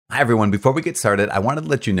Hi, everyone. Before we get started, I wanted to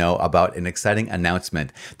let you know about an exciting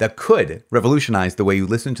announcement that could revolutionize the way you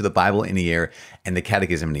listen to the Bible in a year and the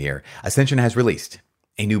Catechism in a year. Ascension has released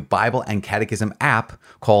a new Bible and Catechism app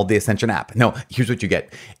called the Ascension app. No, here's what you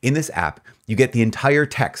get. In this app, you get the entire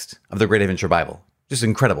text of the Great Adventure Bible. Just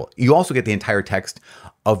incredible. You also get the entire text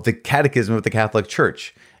of the Catechism of the Catholic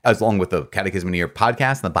Church, along with the Catechism in a Year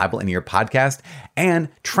podcast and the Bible in a Year podcast, and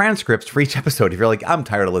transcripts for each episode. If you're like, I'm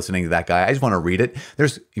tired of listening to that guy, I just want to read it,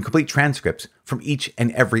 there's complete transcripts from each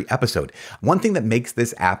and every episode. One thing that makes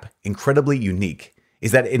this app incredibly unique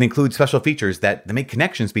is that it includes special features that make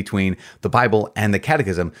connections between the Bible and the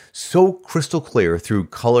Catechism so crystal clear through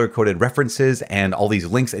color-coded references and all these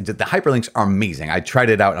links. The hyperlinks are amazing. I tried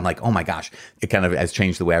it out and I'm like, oh my gosh, it kind of has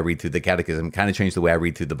changed the way I read through the Catechism, kind of changed the way I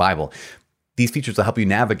read through the Bible. These features will help you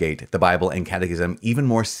navigate the Bible and Catechism even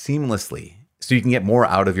more seamlessly so you can get more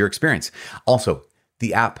out of your experience. Also,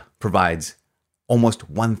 the app provides almost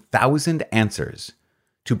 1,000 answers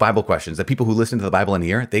to Bible questions that people who listen to the Bible in a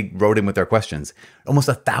year, they wrote in with their questions. Almost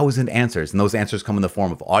 1,000 answers. And those answers come in the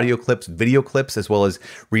form of audio clips, video clips, as well as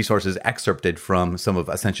resources excerpted from some of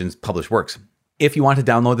Ascension's published works. If you want to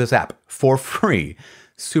download this app for free,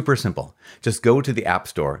 super simple. Just go to the App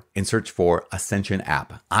Store and search for Ascension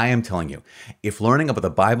app. I am telling you, if learning about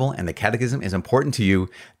the Bible and the Catechism is important to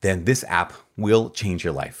you, then this app will change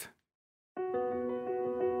your life.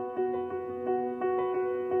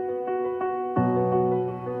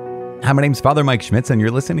 Hi, my name's Father Mike Schmitz, and you're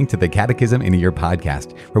listening to the Catechism in a Year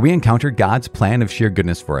podcast, where we encounter God's plan of sheer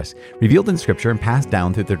goodness for us, revealed in Scripture and passed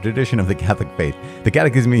down through the tradition of the Catholic faith. The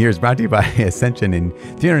Catechism in a Year is brought to you by Ascension. In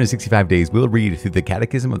 365 days, we'll read through the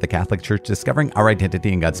Catechism of the Catholic Church, discovering our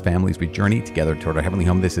identity in God's family as we journey together toward our heavenly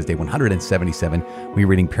home. This is day 177. We're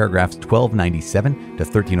reading paragraphs 1297 to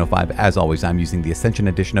 1305. As always, I'm using the Ascension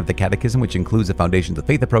edition of the Catechism, which includes the Foundations of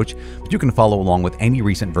Faith approach, but you can follow along with any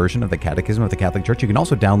recent version of the Catechism of the Catholic Church. You can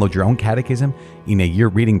also download your own Catechism in a Year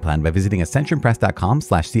reading plan by visiting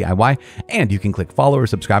ascensionpress.com/CIY, and you can click follow or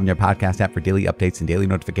subscribe in your podcast app for daily updates and daily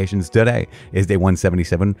notifications. Today is day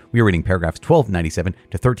 177. We are reading paragraphs 1297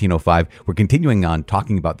 to 1305. We're continuing on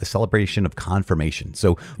talking about the celebration of confirmation.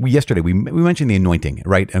 So yesterday we mentioned the anointing,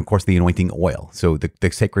 right? And of course the anointing oil, so the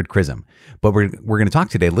sacred chrism. But we're going to talk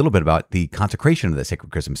today a little bit about the consecration of the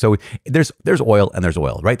sacred chrism. So there's oil and there's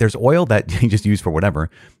oil, right? There's oil that you just use for whatever.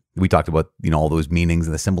 We talked about, all those meanings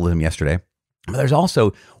and the symbolism yesterday. But there's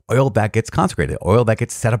also oil that gets consecrated, oil that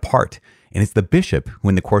gets set apart. And it's the bishop who,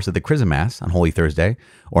 in the course of the Chrism Mass on Holy Thursday,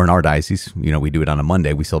 or in our diocese, we do it on a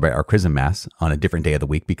Monday. We celebrate our Chrism Mass on a different day of the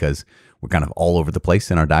week because we're kind of all over the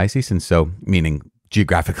place in our diocese. And so, meaning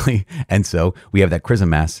geographically. And so we have that Chrism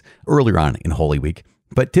Mass earlier on in Holy Week.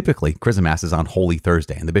 But typically, Chrism Mass is on Holy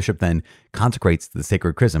Thursday, and the bishop then consecrates the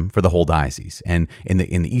sacred chrism for the whole diocese. And in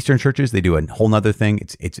the Eastern churches, they do a whole nother thing.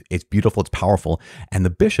 It's beautiful, it's powerful. And the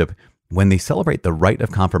bishop, when they celebrate the rite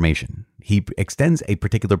of confirmation, he extends a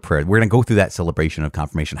particular prayer. We're going to go through that celebration of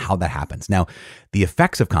confirmation, how that happens. Now, the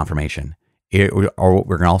effects of confirmation are what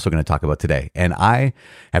we're also going to talk about today. And I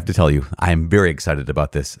have to tell you, I am very excited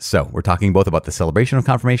about this. So we're talking both about the celebration of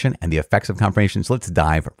confirmation and the effects of confirmation. So let's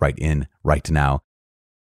dive right in right now.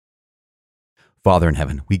 Father in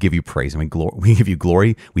heaven, we give you praise and we give you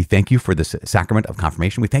glory. We thank you for this sacrament of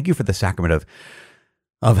confirmation. We thank you for the sacrament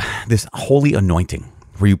of this holy anointing,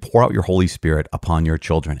 where you pour out your Holy Spirit upon your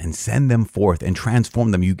children and send them forth and transform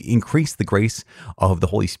them. You increase the grace of the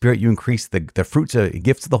Holy Spirit. You increase the fruits,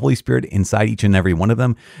 gifts of the Holy Spirit inside each and every one of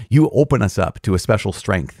them. You open us up to a special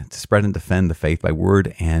strength to spread and defend the faith by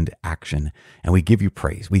word and action. And we give you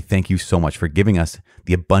praise. We thank you so much for giving us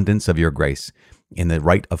the abundance of your grace in the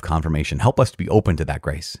rite of confirmation. Help us to be open to that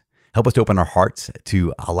grace. Help us to open our hearts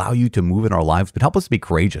to allow you to move in our lives, but help us to be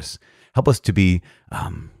courageous. Help us to be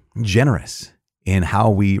generous in how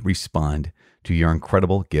we respond to your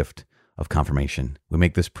incredible gift of confirmation. We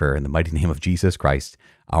make this prayer in the mighty name of Jesus Christ,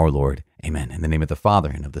 our Lord. Amen. In the name of the Father,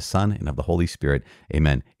 and of the Son, and of the Holy Spirit.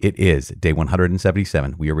 Amen. It is day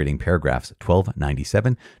 177. We are reading paragraphs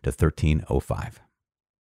 1297 to 1305.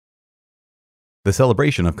 The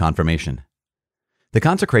celebration of confirmation. The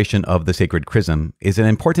consecration of the sacred chrism is an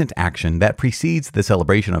important action that precedes the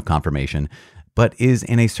celebration of confirmation, but is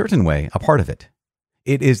in a certain way a part of it.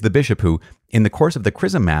 It is the bishop who, in the course of the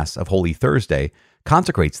Chrism Mass of Holy Thursday,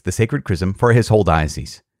 consecrates the sacred chrism for his whole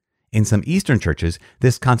diocese. In some Eastern churches,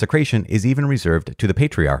 this consecration is even reserved to the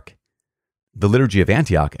patriarch. The Liturgy of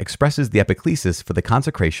Antioch expresses the epiclesis for the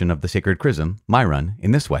consecration of the sacred chrism, Myron,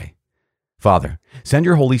 in this way. Father, send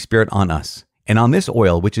your Holy Spirit on us, and on this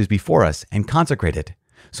oil which is before us, and consecrate it,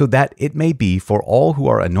 so that it may be for all who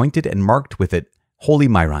are anointed and marked with it, holy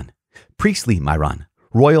Myron, priestly Myron,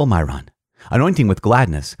 royal Myron, anointing with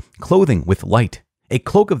gladness, clothing with light, a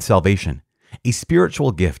cloak of salvation, a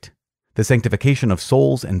spiritual gift, the sanctification of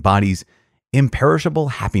souls and bodies, imperishable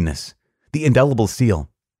happiness, the indelible seal,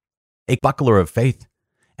 a buckler of faith,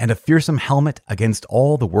 and a fearsome helmet against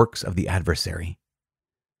all the works of the adversary.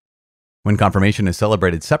 When confirmation is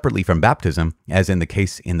celebrated separately from baptism, as in the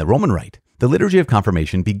case in the Roman Rite, the liturgy of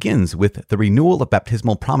confirmation begins with the renewal of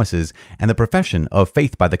baptismal promises and the profession of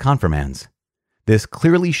faith by the confirmands. This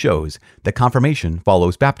clearly shows that confirmation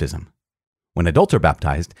follows baptism. When adults are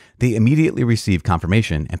baptized, they immediately receive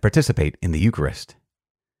confirmation and participate in the Eucharist.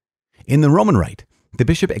 In the Roman Rite, the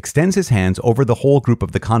bishop extends his hands over the whole group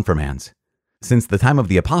of the confirmands. Since the time of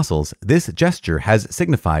the apostles, this gesture has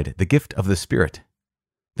signified the gift of the Spirit.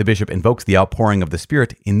 The bishop invokes the outpouring of the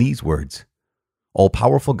Spirit in these words: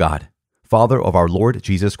 All-powerful God, Father of our Lord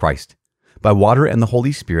Jesus Christ, by water and the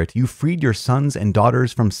Holy Spirit you freed your sons and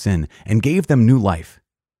daughters from sin and gave them new life.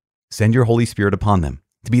 Send your Holy Spirit upon them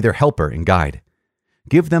to be their helper and guide.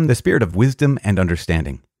 Give them the spirit of wisdom and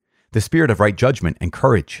understanding, the spirit of right judgment and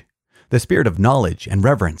courage, the spirit of knowledge and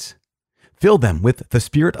reverence. Fill them with the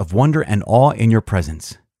spirit of wonder and awe in your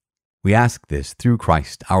presence. We ask this through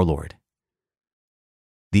Christ our Lord.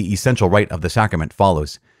 The essential rite of the sacrament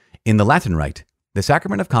follows. In the Latin Rite, the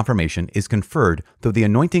sacrament of confirmation is conferred through the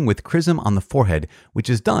anointing with chrism on the forehead, which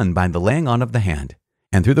is done by the laying on of the hand,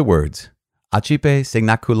 and through the words, Accipe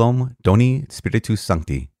signaculum doni Spiritus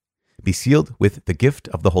Sancti, be sealed with the gift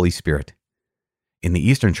of the Holy Spirit. In the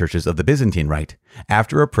Eastern churches of the Byzantine Rite,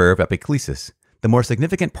 after a prayer of epiclesis, the more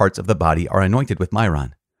significant parts of the body are anointed with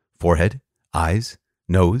myron: forehead, eyes,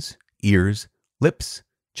 nose, ears, lips,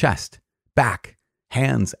 chest, back,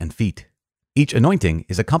 hands, and feet. Each anointing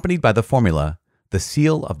is accompanied by the formula, the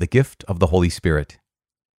seal of the gift of the Holy Spirit.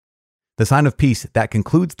 The sign of peace that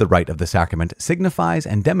concludes the rite of the sacrament signifies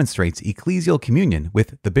and demonstrates ecclesial communion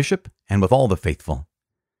with the bishop and with all the faithful.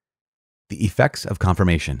 The effects of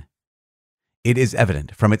confirmation. It is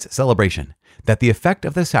evident from its celebration that the effect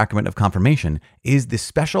of the sacrament of confirmation is the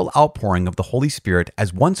special outpouring of the Holy Spirit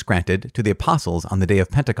as once granted to the apostles on the day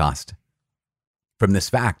of Pentecost. From this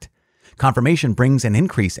fact, confirmation brings an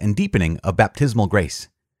increase and deepening of baptismal grace.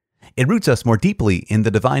 It roots us more deeply in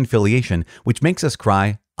the divine filiation, which makes us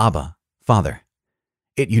cry, Abba, Father.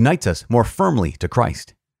 It unites us more firmly to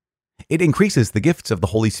Christ. It increases the gifts of the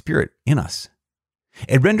Holy Spirit in us.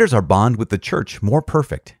 It renders our bond with the Church more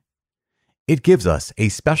perfect. It gives us a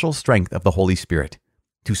special strength of the Holy Spirit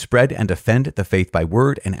to spread and defend the faith by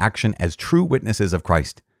word and action as true witnesses of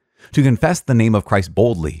Christ, to confess the name of Christ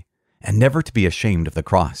boldly, and never to be ashamed of the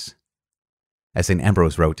cross. As St.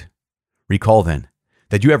 Ambrose wrote, Recall then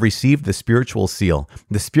that you have received the spiritual seal,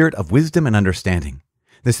 the spirit of wisdom and understanding,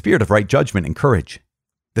 the spirit of right judgment and courage,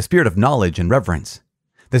 the spirit of knowledge and reverence,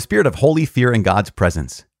 the spirit of holy fear in God's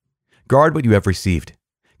presence. Guard what you have received.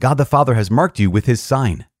 God the Father has marked you with his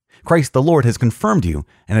sign. Christ the Lord has confirmed you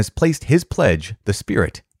and has placed his pledge, the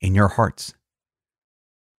Spirit, in your hearts.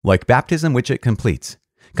 Like baptism which it completes,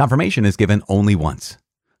 confirmation is given only once,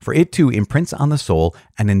 for it too imprints on the soul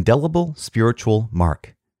an indelible spiritual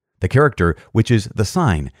mark, the character which is the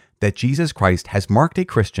sign that Jesus Christ has marked a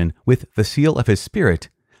Christian with the seal of his Spirit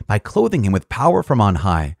by clothing him with power from on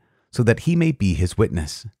high, so that he may be his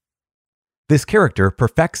witness. This character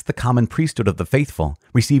perfects the common priesthood of the faithful,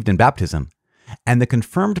 received in baptism, and the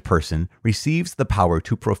confirmed person receives the power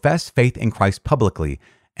to profess faith in Christ publicly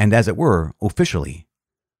and, as it were, officially,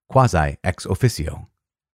 quasi ex officio.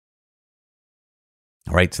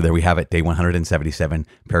 All right, so there we have it, day 177,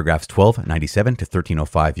 paragraphs 1297 to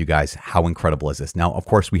 1305. You guys, how incredible is this? Now, of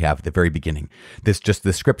course, we have the very beginning, this just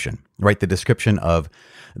description, right? The description of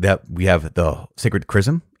that we have the sacred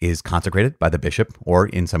chrism is consecrated by the bishop, or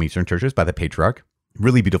in some Eastern churches, by the patriarch.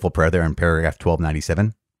 Really beautiful prayer there in paragraph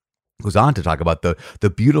 1297. Goes on to talk about the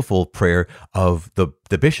beautiful prayer of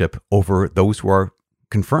the bishop over those who are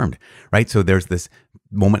confirmed, right? So there's this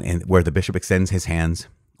moment where the bishop extends his hands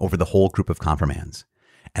over the whole group of confirmands.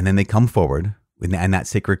 And then they come forward, and that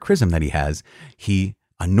sacred chrism that he has, he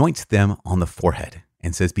anoints them on the forehead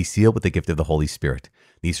and says, be sealed with the gift of the Holy Spirit.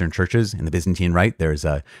 The Eastern churches, in the Byzantine Rite, there's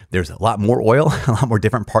a lot more oil, a lot more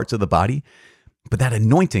different parts of the body. But that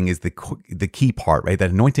anointing is the key part, right?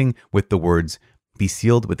 That anointing with the words, be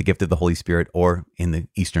sealed with the gift of the Holy Spirit, or in the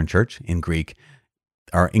Eastern Church, in Greek,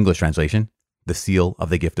 our English translation, the seal of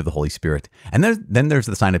the gift of the Holy Spirit. And then there's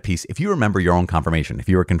the sign of peace. If you remember your own confirmation, if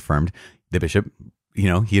you were confirmed, the bishop, he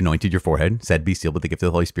anointed your forehead, said, be sealed with the gift of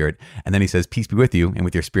the Holy Spirit. And then he says, peace be with you and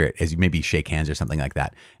with your spirit, as you maybe shake hands or something like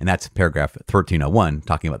that. And that's paragraph 1301,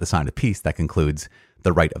 talking about the sign of peace that concludes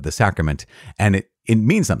the rite of the sacrament. And it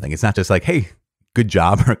means something. It's not just like, hey, good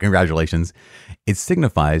job or congratulations. It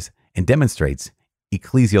signifies and demonstrates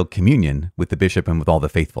ecclesial communion with the bishop and with all the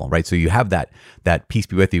faithful, right? So you have that peace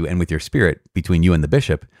be with you and with your spirit between you and the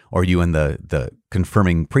bishop, or you and the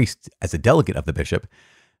confirming priest as a delegate of the bishop,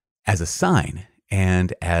 as a sign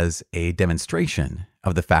and as a demonstration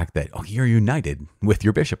of the fact that, oh, you're united with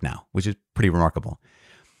your bishop now, which is pretty remarkable.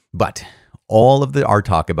 But all of our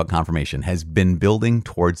talk about confirmation has been building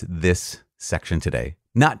towards this section today.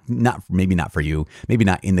 Maybe not for you, maybe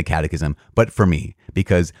not in the catechism, but for me,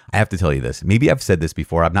 because I have to tell you this. Maybe I've said this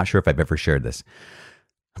before. I'm not sure if I've ever shared this,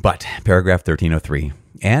 but paragraph 1303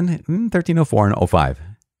 and 1304 and 05,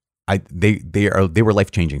 they were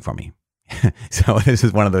life-changing for me. So this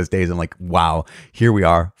is one of those days I'm like, wow, here we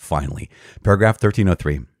are finally. Paragraph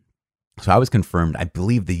 1303. So I was confirmed, I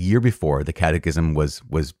believe, the year before the Catechism was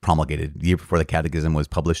promulgated, the year before the Catechism was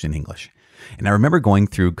published in English. And I remember going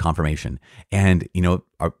through confirmation, and, the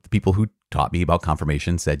people who taught me about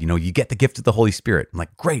confirmation said, you get the gift of the Holy Spirit. I'm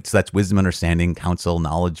like, great. So that's wisdom, understanding, counsel,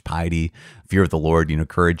 knowledge, piety, fear of the Lord,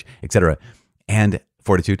 courage, etc. And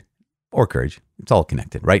fortitude or courage. It's all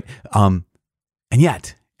connected, right? And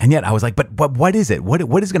yet I was like, but what is it?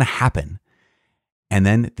 What is going to happen? And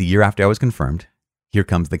then the year after I was confirmed, here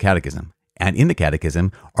comes the Catechism. And in the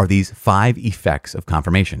Catechism are these 5 effects of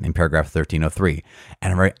confirmation in paragraph 1303.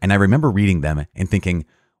 And I remember reading them and thinking,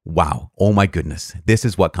 wow, oh my goodness, this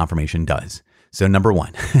is what confirmation does. So number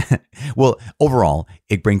 1, well, overall,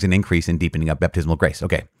 it brings an increase in deepening of baptismal grace.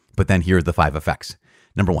 Okay, but then here are the 5 effects.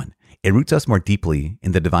 Number 1, it roots us more deeply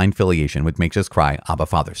in the divine filiation, which makes us cry, Abba,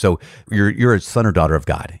 Father. So you're a son or daughter of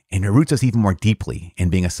God, and it roots us even more deeply in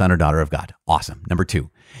being a son or daughter of God. Awesome. Number 2,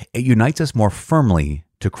 it unites us more firmly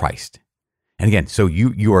to Christ. And again, so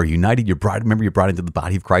you are united. You're brought into the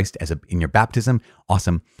body of Christ in your baptism.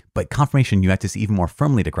 Awesome. But confirmation unites us even more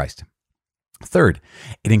firmly to Christ. Third,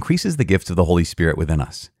 it increases the gifts of the Holy Spirit within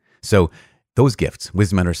us. So those gifts,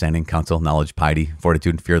 wisdom, understanding, counsel, knowledge, piety,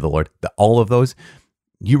 fortitude, fear of the Lord, all of those,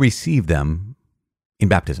 you receive them in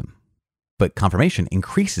baptism. But confirmation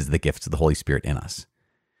increases the gifts of the Holy Spirit in us.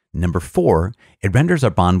 Number 4, it renders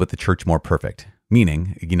our bond with the church more perfect.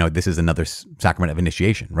 Meaning, this is another sacrament of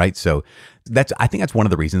initiation, right? So I think that's one of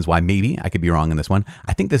the reasons why, maybe I could be wrong in this one.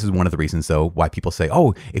 I think this is one of the reasons, though, why people say,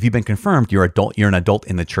 oh, if you've been confirmed, you're an adult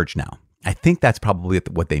in the church now. I think that's probably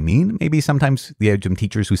what they mean. Maybe sometimes they had some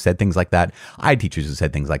teachers who said things like that. I had teachers who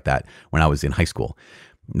said things like that when I was in high school.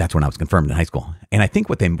 That's when I was confirmed in high school. And I think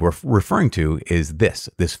what they were referring to is this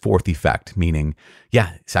 4th effect, meaning,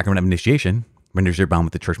 sacrament of initiation renders your bond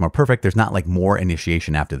with the church more perfect. There's not like more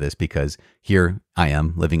initiation after this, because here I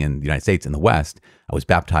am living in the United States in the West. I was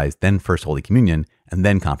baptized, then First Holy Communion, and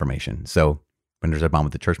then confirmation. So renders our bond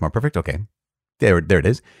with the church more perfect. Okay, there it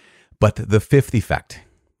is. But the 5th effect,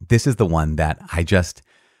 this is the one that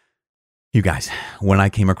you guys, when I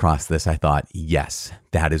came across this, I thought, yes,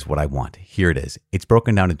 that is what I want. Here it is. It's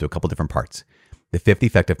broken down into a couple different parts. The 5th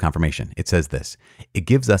effect of confirmation, it says this: it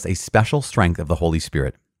gives us a special strength of the Holy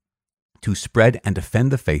Spirit to spread and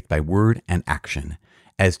defend the faith by word and action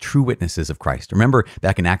as true witnesses of Christ. Remember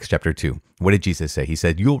back in Acts chapter 2, what did Jesus say? He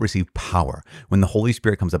said, you will receive power when the Holy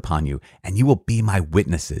Spirit comes upon you, and you will be my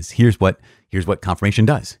witnesses. Here's what confirmation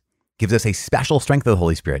does. Gives us a special strength of the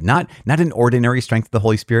Holy Spirit, not an ordinary strength of the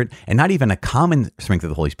Holy Spirit, and not even a common strength of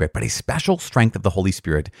the Holy Spirit, but a special strength of the Holy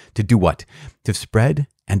Spirit to do what? To spread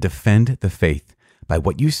and defend the faith by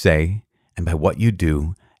what you say and by what you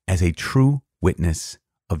do as a true witness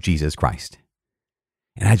of Jesus Christ.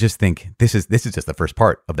 And I just think this is just the first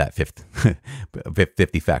part of that fifth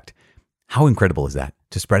effect. How incredible is that?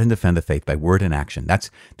 To spread and defend the faith by word and action. That's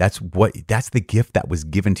the gift that was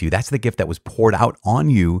given to you. That's the gift that was poured out on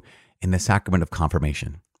you in the sacrament of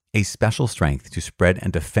confirmation. A special strength to spread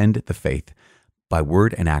and defend the faith by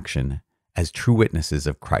word and action as true witnesses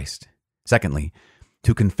of Christ. Secondly,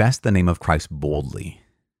 to confess the name of Christ boldly.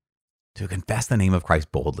 To confess the name of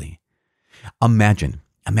Christ boldly. Imagine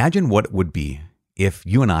what it would be if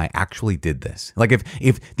you and I actually did this. Like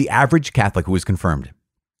if the average Catholic who was confirmed,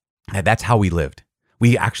 that's how we lived.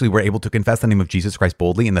 We actually were able to confess the name of Jesus Christ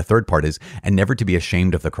boldly. And the third part is, and never to be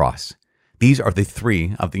ashamed of the cross. These are the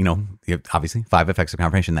 3 of the, obviously 5 effects of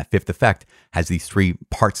confirmation. That 5th effect has these 3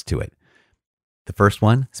 parts to it. The first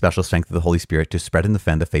one, special strength of the Holy Spirit to spread and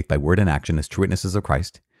defend the faith by word and action as true witnesses of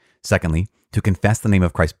Christ. Secondly, to confess the name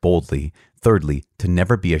of Christ boldly. Thirdly, to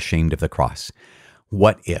never be ashamed of the cross.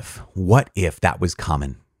 What if that was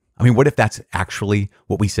common? I mean, what if that's actually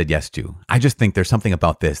what we said yes to? I just think there's something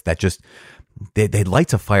about this that just, it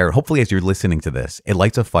lights a fire. Hopefully, as you're listening to this, it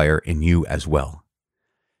lights a fire in you as well.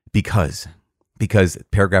 Because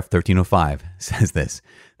paragraph 1305 says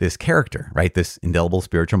this character, right? This indelible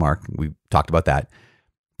spiritual mark, we talked about that,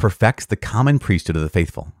 perfects the common priesthood of the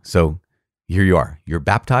faithful. So here you are. You're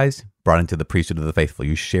baptized, brought into the priesthood of the faithful.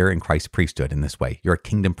 You share in Christ's priesthood in this way. You're a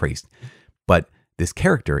kingdom priest. But this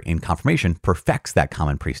character in confirmation perfects that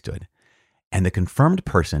common priesthood. And the confirmed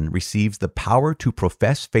person receives the power to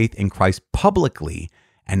profess faith in Christ publicly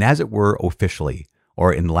and, as it were, officially,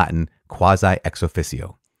 or in Latin, quasi ex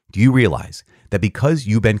officio. Do you realize that because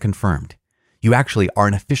you've been confirmed, you actually are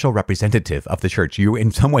an official representative of the church? You,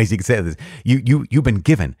 in some ways, you could say this. You've been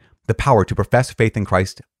given the power to profess faith in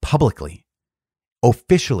Christ publicly,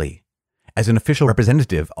 officially, as an official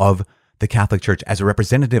representative of the Catholic Church, as a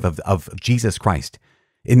representative of Jesus Christ,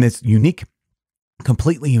 in this unique,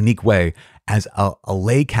 completely unique way, as a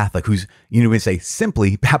lay Catholic who's, we say,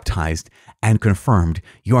 simply baptized and confirmed.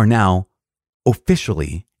 You are now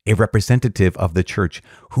officially a representative of the church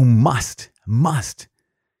who must,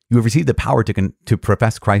 you have received the power to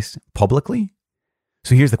profess Christ publicly?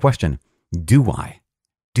 So here's the question. Do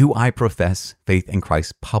I profess faith in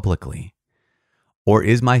Christ publicly? Or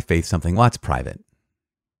is my faith something, well, it's private?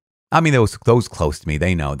 I mean, those close to me,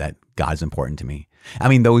 they know that God's important to me. I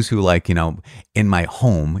mean, those who in my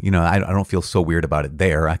home, I don't feel so weird about it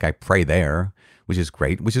there. Like I pray there, which is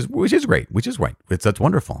great, which is right. That's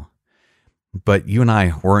wonderful. But you and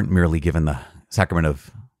I weren't merely given the sacrament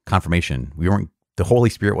of confirmation. The Holy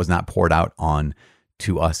Spirit was not poured out on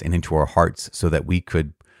to us and into our hearts so that we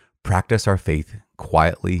could practice our faith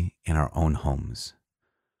quietly in our own homes.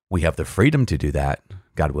 We have the freedom to do that,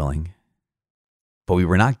 God willing, but we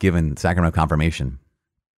were not given the sacrament of confirmation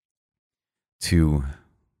to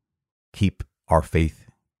keep our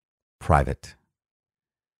faith private.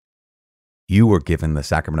 You were given the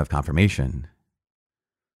sacrament of confirmation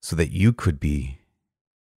so that you could be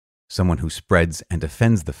someone who spreads and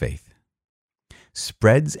defends the faith.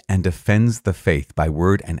 Spreads and defends the faith by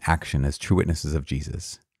word and action as true witnesses of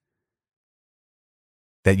Jesus.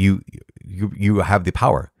 That you have the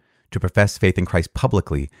power to profess faith in Christ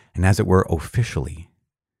publicly and, as it were, officially.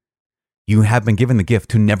 You have been given the gift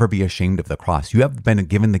to never be ashamed of the cross. You have been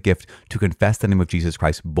given the gift to confess the name of Jesus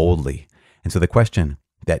Christ boldly. And so the question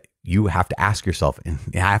that you have to ask yourself, and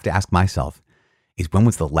I have to ask myself, is when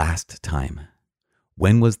was the last time?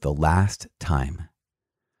 When was the last time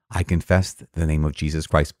I confessed the name of Jesus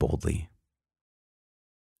Christ boldly?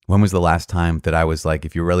 When was the last time that I was like,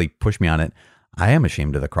 if you really push me on it, I am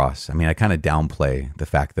ashamed of the cross? I mean, I kind of downplay the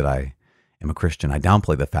fact that I am a Christian. I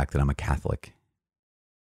downplay the fact that I'm a Catholic.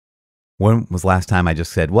 When was the last time I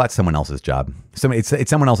just said, well, that's someone else's job? It's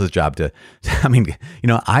someone else's job to,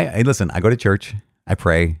 listen, I go to church, I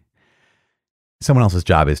pray. Someone else's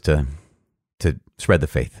job is to spread the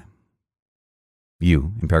faith.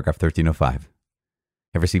 You, in paragraph 1305,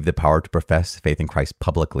 have received the power to profess faith in Christ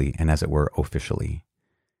publicly and, as it were, officially.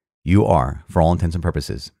 You are, for all intents and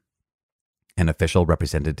purposes, an official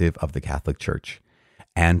representative of the Catholic Church.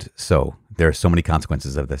 And so there are so many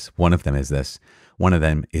consequences of this. One of them is this. One of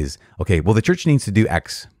them is, okay, well, the church needs to do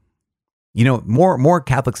X. More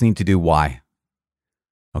Catholics need to do Y.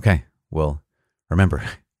 Okay, well, remember,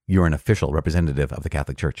 you're an official representative of the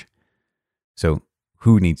Catholic Church. So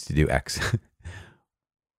who needs to do X?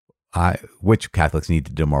 Which Catholics need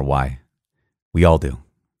to do more Y? We all do.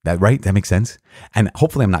 That right? That makes sense? And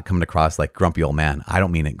hopefully I'm not coming across like grumpy old man. I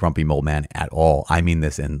don't mean it grumpy old man at all. I mean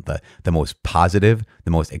this in the most positive,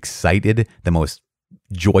 the most excited, the most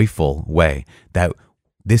joyful way, that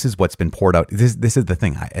this is what's been poured out. This is the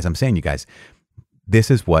thing. As I'm saying, you guys, this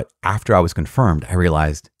is what, after I was confirmed, I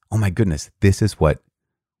realized, oh my goodness, this is what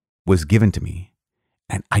was given to me.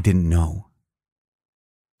 And I didn't know.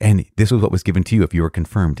 And this was what was given to you if you were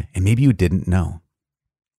confirmed. And maybe you didn't know.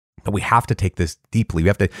 But we have to take this deeply. We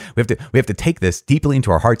have to take this deeply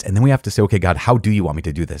into our hearts, and then we have to say, okay, God, how do you want me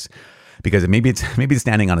to do this? Because maybe it's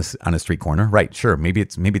standing on a street corner, right? Sure. Maybe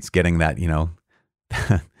it's getting that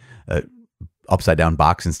upside down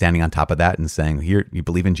box and standing on top of that and saying, here, you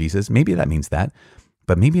believe in Jesus. Maybe that means that,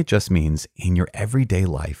 but maybe it just means in your everyday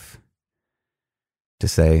life to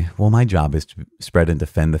say, well, my job is to spread and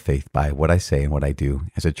defend the faith by what I say and what I do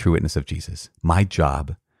as a true witness of Jesus. My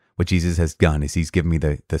job, what Jesus has done, is he's given me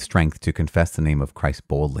the strength to confess the name of Christ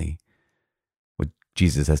boldly. What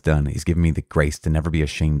Jesus has done is given me the grace to never be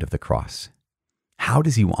ashamed of the cross. How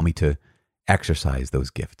does he want me to exercise those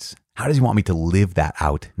gifts? How does he want me to live that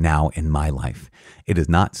out now in my life? It is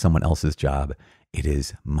not someone else's job. It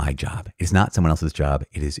is my job. It is not someone else's job.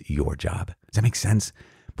 It is your job. Does that make sense?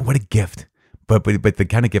 But what a gift. But the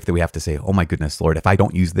kind of gift that we have to say, oh my goodness, Lord, if I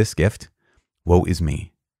don't use this gift, woe is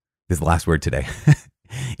me. This is the last word today.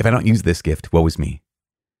 If I don't use this gift, woe is me.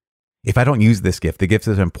 If I don't use this gift, the gift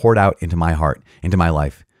that has been poured out into my heart, into my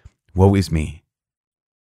life, woe is me.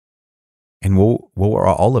 And woe are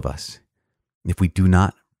all of us if we do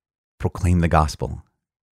not proclaim the gospel.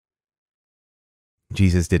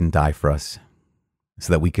 Jesus didn't die for us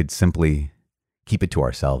so that we could simply keep it to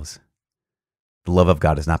ourselves. The love of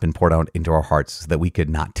God has not been poured out into our hearts so that we could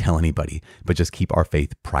not tell anybody, but just keep our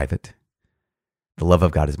faith private. The love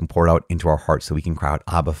of God has been poured out into our hearts so we can cry out,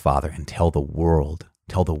 Abba, Father, and tell the world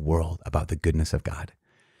about the goodness of God.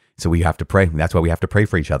 So we have to pray. That's why we have to pray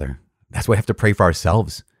for each other. That's why we have to pray for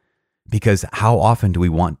ourselves. Because how often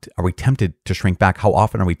are we tempted to shrink back? How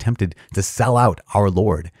often are we tempted to sell out our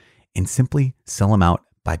Lord and simply sell him out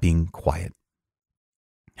by being quiet?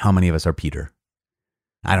 How many of us are Peter?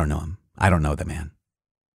 I don't know him. I don't know the man.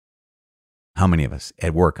 How many of us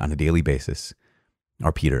at work on a daily basis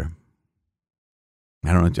are Peter?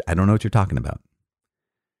 I don't know what you're talking about.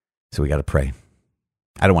 So we got to pray.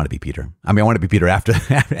 I don't want to be Peter. I want to be Peter after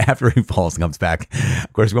he falls and comes back.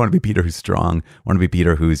 Of course, we want to be Peter who's strong. We want to be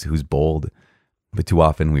Peter who's bold. But too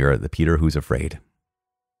often we are the Peter who's afraid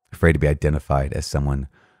to be identified as someone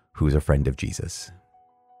who's a friend of Jesus.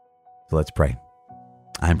 So let's pray.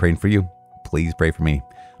 I'm praying for you. Please pray for me.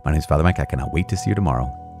 My name is Father Mike. I cannot wait to see you tomorrow.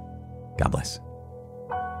 God bless.